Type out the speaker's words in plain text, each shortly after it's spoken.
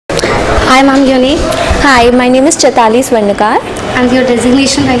Hi, ma'am. Your name? Hi, my name is Chaitali Swarnkar. And your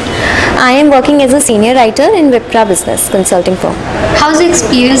designation, right? I am working as a senior writer in Vipra business consulting firm. How's the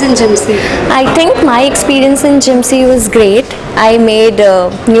experience in JIMMC? I think my experience in JIMMC was great. I made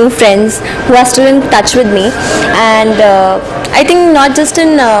new friends who are still in touch with me, and I think not just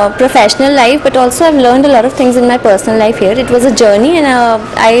in professional life, but also I've learned a lot of things in my personal life here. It was a journey, and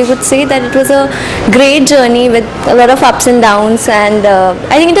I would say that it was a great journey with a lot of ups and downs, and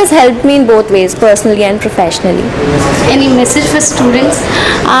I think it has helped me in both ways, personally and professionally. Any message for students?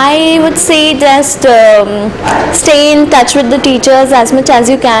 I would say just stay in touch with the teachers as much as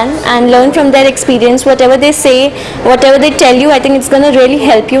you can and learn from their experience. Whatever they say, whatever they tell you, I think it's going to really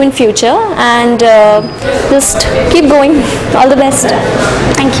help you in future, and just keep going. All the best.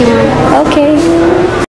 Thank you, ma'am. Okay.